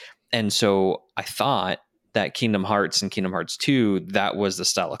it, and so I thought that Kingdom Hearts and Kingdom Hearts 2, that was the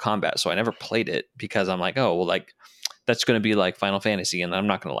style of combat. So I never played it because I'm like, oh, well, like that's going to be like Final Fantasy, and I'm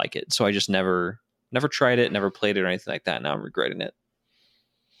not going to like it. So I just never tried it, never played it or anything like that. Now I'm regretting it.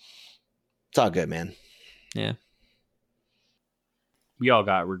 It's all good, man. Yeah. We all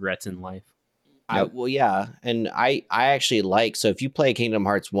got regrets in life. Well, yeah, and I actually like, so if you play Kingdom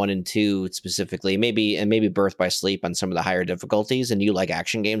Hearts 1 and 2 specifically, maybe Birth by Sleep on some of the higher difficulties, and you like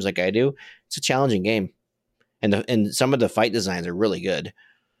action games like I do, it's a challenging game, and some of the fight designs are really good.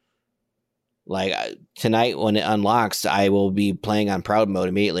 Like tonight when it unlocks, I will be playing on Proud Mode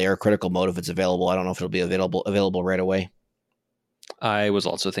immediately, or Critical Mode if it's available. I don't know if it'll be available right away. I was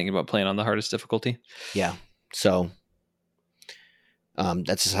also thinking about playing on the hardest difficulty. Yeah, so.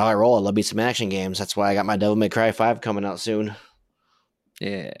 That's just how I roll. I love me some action games. That's why I got my Devil May Cry 5 coming out soon.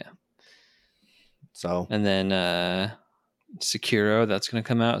 Yeah. So, and then Sekiro, that's going to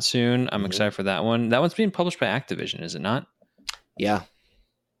come out soon. I'm excited for that one. That one's being published by Activision, is it not? Yeah.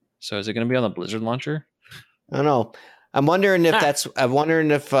 So is it going to be on the Blizzard launcher? I don't know. I'm wondering if I'm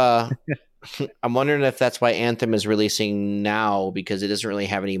wondering if that's why Anthem is releasing now, because it doesn't really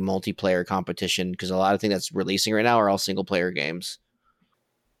have any multiplayer competition, because a lot of things that's releasing right now are all single player games.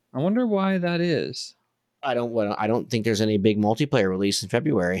 I wonder why that is. I don't think there's any big multiplayer release in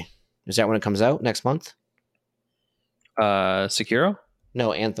February. Is that when it comes out next month? Sekiro?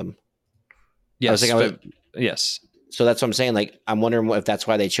 No, Anthem. Yes. Yes. So that's what I'm saying. Like, I'm wondering if that's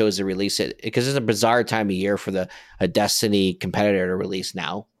why they chose to release it, because it's a bizarre time of year for a Destiny competitor to release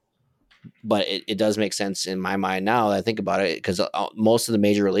now. But it does make sense in my mind now that I think about it, because most of the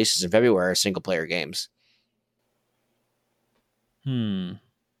major releases in February are single player games.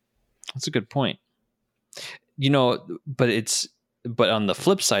 That's a good point. But on the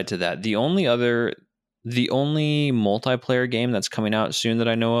flip side to that, the only multiplayer game that's coming out soon that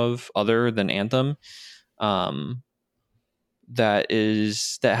I know of, other than Anthem, that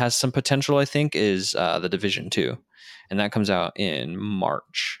has some potential, I think, is the Division 2, and that comes out in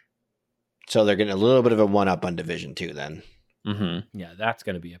March. So they're getting a little bit of a one-up on Division 2 then. Mm-hmm. Yeah, that's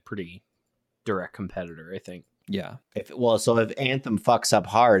going to be a pretty direct competitor, I think. Yeah. If Anthem fucks up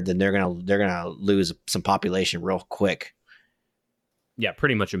hard, then they're gonna lose some population real quick. Yeah,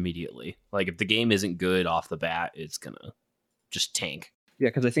 pretty much immediately. Like if the game isn't good off the bat, it's gonna just tank. Yeah,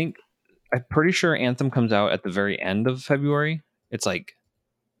 because I'm pretty sure Anthem comes out at the very end of February. It's like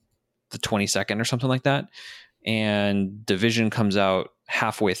the 22nd or something like that. And Division comes out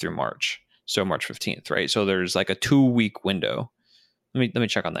halfway through March. So March 15th, right? So there's like a 2-week window. Let me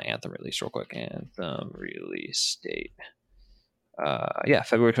check on the Anthem release real quick. Anthem release date. Yeah,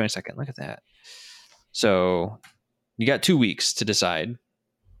 February 22nd. Look at that. So you got 2 weeks to decide.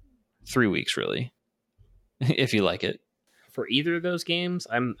 3 weeks really. If you like it. For either of those games,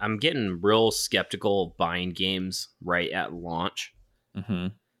 I'm getting real skeptical of buying games right at launch. Mm-hmm.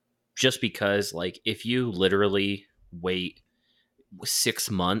 Just because, like, if you literally wait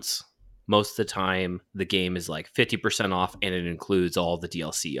 6 months, most of the time the game is like 50% off, and it includes all the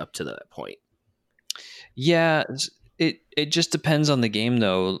DLC up to that point. Yeah, it just depends on the game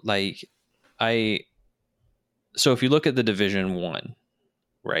though. Like so if you look at the Division 1,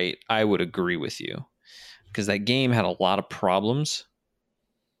 right? I would agree with you because that game had a lot of problems.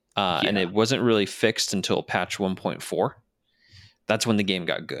 And it wasn't really fixed until patch 1.4. That's when the game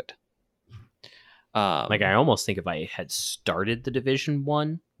got good. Like I almost think if I had started the Division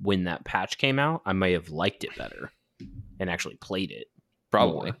 1 when that patch came out, I may have liked it better and actually played it.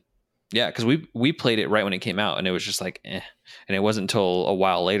 Probably. More. Yeah, because we played it right when it came out, and it was just like, eh. And it wasn't until a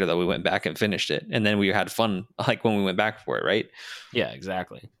while later that we went back and finished it, and then we had fun like when we went back for it, right? Yeah,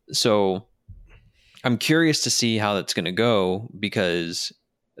 exactly. So I'm curious to see how that's going to go because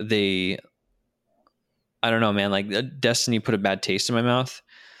I don't know, man. Like Destiny put a bad taste in my mouth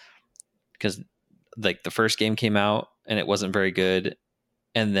because like the first game came out and it wasn't very good,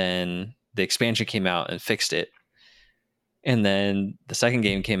 and then the expansion came out and fixed it. And then the second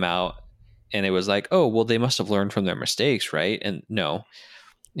game came out and it was like, oh, well, they must have learned from their mistakes, right? And no.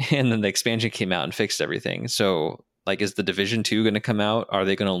 And then the expansion came out and fixed everything. So, like, is the Division 2 going to come out? Are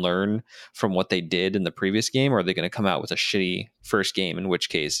they going to learn from what they did in the previous game? Or are they going to come out with a shitty first game? In which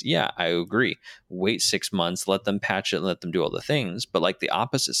case, yeah, I agree. Wait 6 months, let them patch it and let them do all the things. But, like, the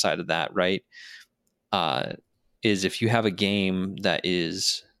opposite side of that, right, is if you have a game that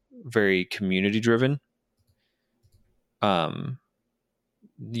is very community driven,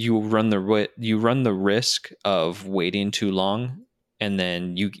 you run the risk of waiting too long, and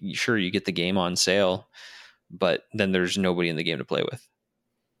then you get the game on sale, but then there's nobody in the game to play with.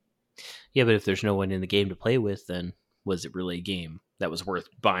 Yeah, but if there's no one in the game to play with, then was it really a game that was worth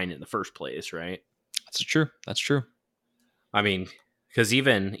buying in the first place, right? That's true. I mean, because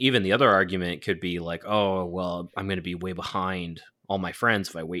even the other argument could be like, oh, well, I'm going to be way behind all my friends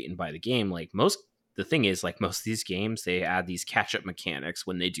if I wait and buy the game. Like the thing is, like most of these games, they add these catch-up mechanics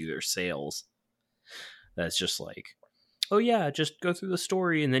when they do their sales. That's just like, oh yeah, just go through the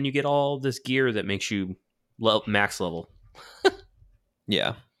story and then you get all this gear that makes you max level.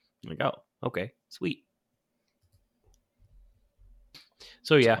 Yeah. Like, oh, okay, sweet.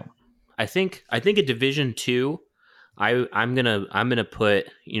 So yeah, I think a Division 2. I'm gonna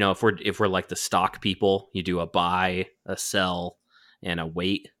put, if we're like the stock people, you do a buy, a sell, and a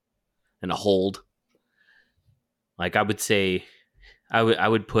wait, and a hold. Like I would say, I'd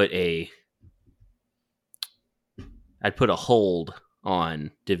put a hold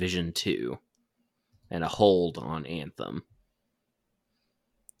on Division 2 and a hold on Anthem.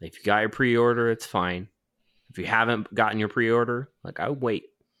 If you got your pre-order, it's fine. If you haven't gotten your pre-order, like I would wait.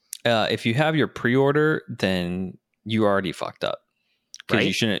 If you have your pre-order, then you already fucked up.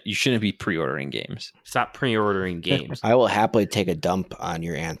 Because right? you shouldn't be pre-ordering games. Stop pre-ordering games. I will happily take a dump on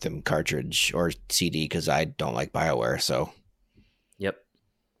your Anthem cartridge or CD because I don't like BioWare. So, yep.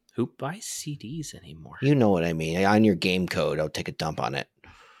 Who buys CDs anymore? You know what I mean. On your game code, I'll take a dump on it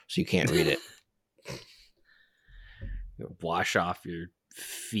so you can't read it. Wash off your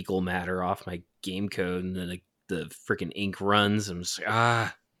fecal matter off my game code, and then the freaking ink runs. I'm just like,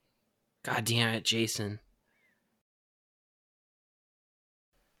 god damn it, Jason.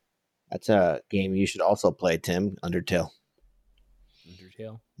 That's a game you should also play, Tim. Undertale.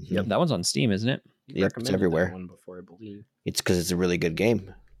 Mm-hmm. Yep, that one's on Steam, isn't it? Yep, it's everywhere. That one before, I believe. It's because it's a really good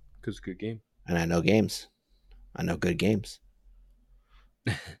game. Because it's a good game. And I know games. I know good games.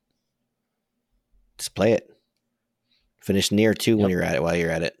 Just play it. Finish Nier 2 when you're at it, while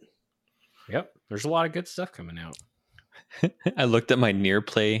you're at it. Yep, there's a lot of good stuff coming out. I looked at my Nier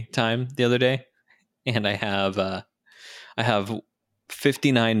play time the other day, and I have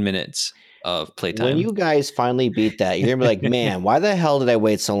 59 minutes of playtime. When you guys finally beat that, you're gonna be like, man, why the hell did I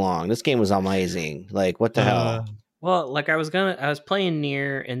wait so long? This game was amazing. Like, what the hell? Well, like I was playing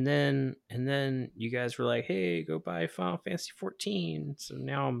Nier, and then you guys were like, hey, go buy Final Fantasy 14. So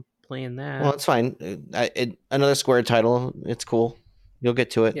now I'm playing that. Well, it's fine. Another Square title. It's cool. You'll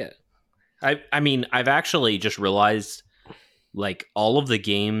get to it. Yeah. I mean, I've actually just realized, like, all of the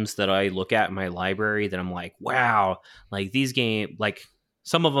games that I look at in my library that I'm like, wow, like these games, like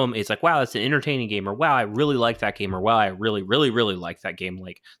some of them, it's like, wow, it's an entertaining game, or wow, I really like that game, or wow, I really, really, really like that game.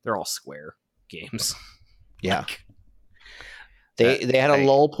 Like, they're all Square games. Yeah. Like, They had a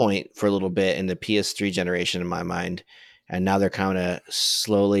lull point for a little bit in the PS3 generation in my mind, and now they're kind of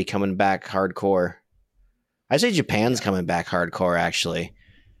slowly coming back hardcore. I say Japan's coming back hardcore, actually.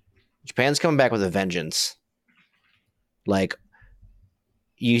 Japan's coming back with a vengeance. Like,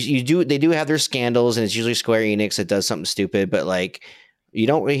 they do have their scandals, and it's usually Square Enix that does something stupid, but like, you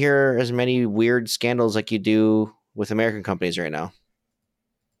don't really hear as many weird scandals like you do with American companies right now.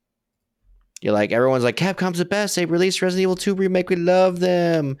 You're like, everyone's like, Capcom's the best. They released Resident Evil 2 remake. We love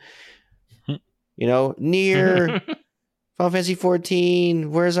them. You know, Nier, Final Fantasy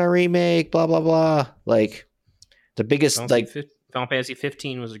 14. Where's our remake? Blah blah blah. Like, the biggest Final Fantasy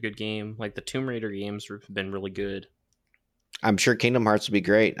 15 was a good game. Like, the Tomb Raider games have been really good. I'm sure Kingdom Hearts will be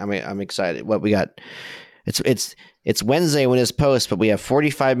great. I mean, I'm excited. What we got? It's Wednesday when it's post, but we have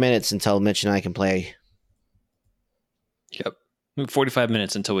 45 minutes until Mitch and I can play. Yep. 45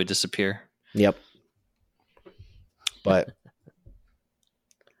 minutes until we disappear. Yep. But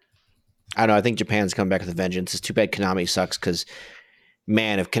I don't know. I think Japan's coming back with a vengeance. It's too bad Konami sucks because,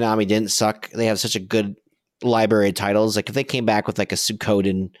 man, if Konami didn't suck, they have such a good library of titles. Like, if they came back with like a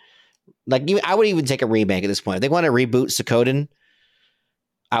Suikoden, like, I would even take a remake at this point. If they want to reboot Suikoden,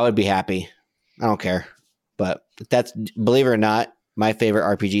 I would be happy. I don't care. But that's, believe it or not, my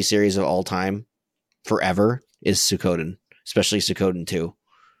favorite RPG series of all time, forever, is Suikoden, especially Suikoden 2.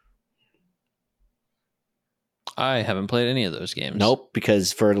 I haven't played any of those games. Nope,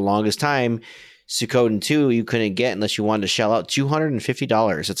 because for the longest time, Suikoden 2 you couldn't get unless you wanted to shell out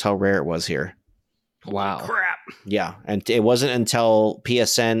 $250. That's how rare it was here. Wow. Holy crap. Yeah, and it wasn't until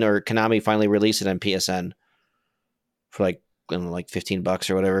PSN or Konami finally released it on PSN for like $15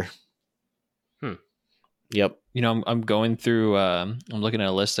 or whatever. Yep. You know, I'm going through. I'm looking at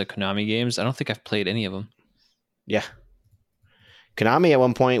a list of Konami games. I don't think I've played any of them. Yeah. Konami at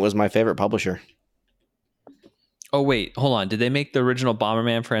one point was my favorite publisher. Oh wait, hold on. Did they make the original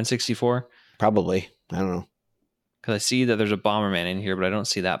Bomberman for N64? Probably. I don't know. Because I see that there's a Bomberman in here, but I don't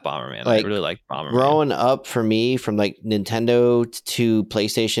see that Bomberman. Like, I really like Bomberman. Growing up, for me, from like Nintendo to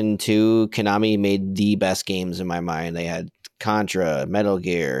PlayStation 2, Konami made the best games in my mind. They had Contra, Metal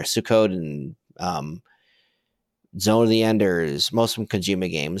Gear, Suikoden, Zone of the Enders, most of them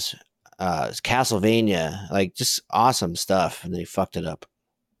Kojima games, Castlevania, like, just awesome stuff. And they fucked it up.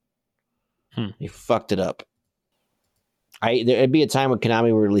 They fucked it up. There'd be a time when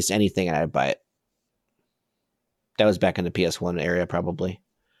Konami would release anything and I'd buy it. That was back in the PS1 area, probably,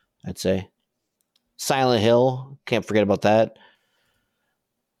 I'd say. Silent Hill, can't forget about that.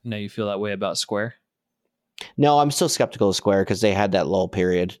 Now you feel that way about Square? No, I'm still skeptical of Square because they had that lull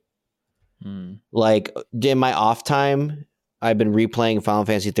period. Like, in my off time, I've been replaying Final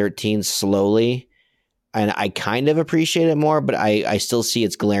Fantasy 13 slowly, and I kind of appreciate it more, but I still see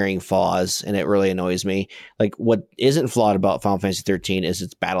its glaring flaws, and it really annoys me. Like, what isn't flawed about Final Fantasy 13 is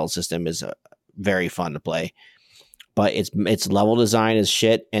its battle system is very fun to play. But its level design is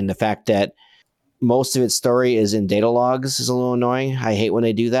shit, and the fact that most of its story is in data logs is a little annoying. I hate when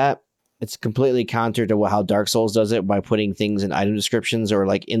they do that. It's completely counter to how Dark Souls does it by putting things in item descriptions or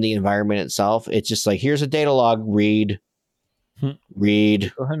like in the environment itself. It's just like, here's a data log, read. Go ahead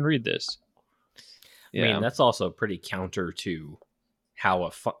and read this. Yeah. I mean, that's also pretty counter to how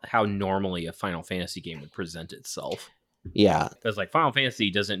normally a Final Fantasy game would present itself. Yeah. Because like Final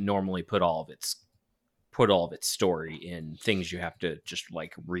Fantasy doesn't normally put all of its story in things you have to just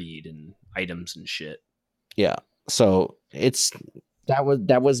like read and items and shit. Yeah. So that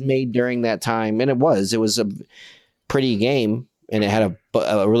was made during that time, and it was a pretty game, and it had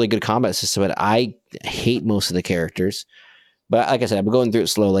a really good combat system. But I hate most of the characters. But like I said, I'm going through it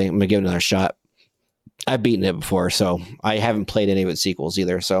slowly. I'm gonna give it another shot. I've beaten it before, so I haven't played any of its sequels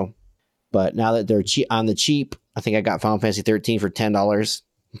either. So, but now that they're on the cheap, I think I got Final Fantasy 13 for $10.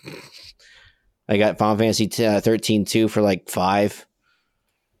 I got Final Fantasy 13 2 for like $5.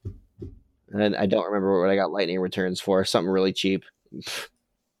 And I don't remember what I got Lightning Returns for. Something really cheap.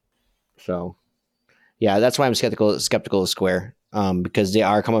 So, yeah, that's why I'm skeptical of Square, because they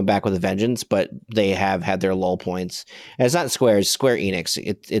are coming back with a vengeance, but they have had their lull points. And it's not Square, it's Square Enix.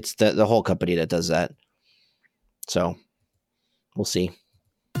 It's the whole company that does that. So, we'll see.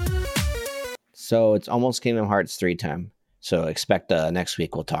 So, it's almost Kingdom Hearts 3 time. So, expect next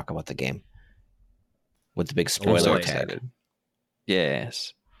week we'll talk about the game with the big spoiler tag.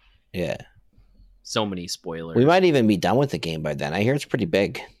 Yes. Yeah. so many spoilers. We might even be done with the game by then. I hear it's pretty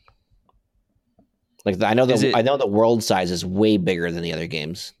big. Like I know the world size is way bigger than the other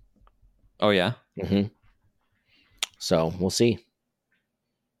games. Oh yeah. Mm-hmm. So we'll see.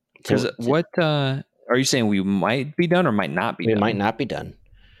 Because what are you saying? We might be done or might not be done? We might not be done.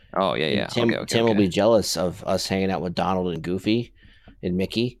 Oh yeah, yeah. Tim will be jealous of us hanging out with Donald and Goofy and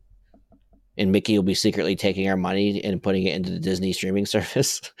Mickey. And Mickey will be secretly taking our money and putting it into the Disney streaming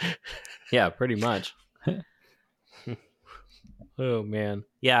service. Yeah, pretty much. Oh man.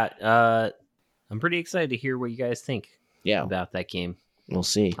 Yeah, I'm pretty excited to hear what you guys think about that game. We'll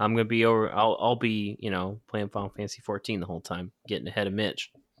see. I'm gonna be over. I'll be, playing Final Fantasy 14 the whole time, getting ahead of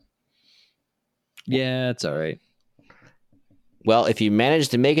Mitch. Yeah, it's all right. Well, if you manage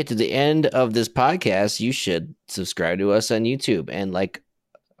to make it to the end of this podcast, you should subscribe to us on YouTube and like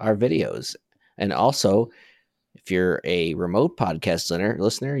our videos. And also, if you're a remote podcast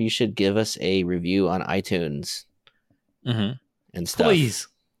listener, you should give us a review on iTunes and stuff. Please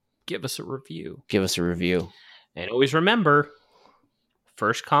give us a review. Give us a review. And always remember,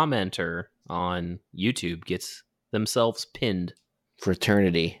 first commenter on YouTube gets themselves pinned for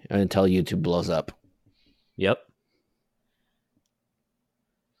eternity until YouTube blows up. Yep.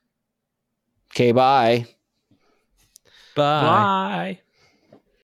 Okay, bye. Bye. Bye.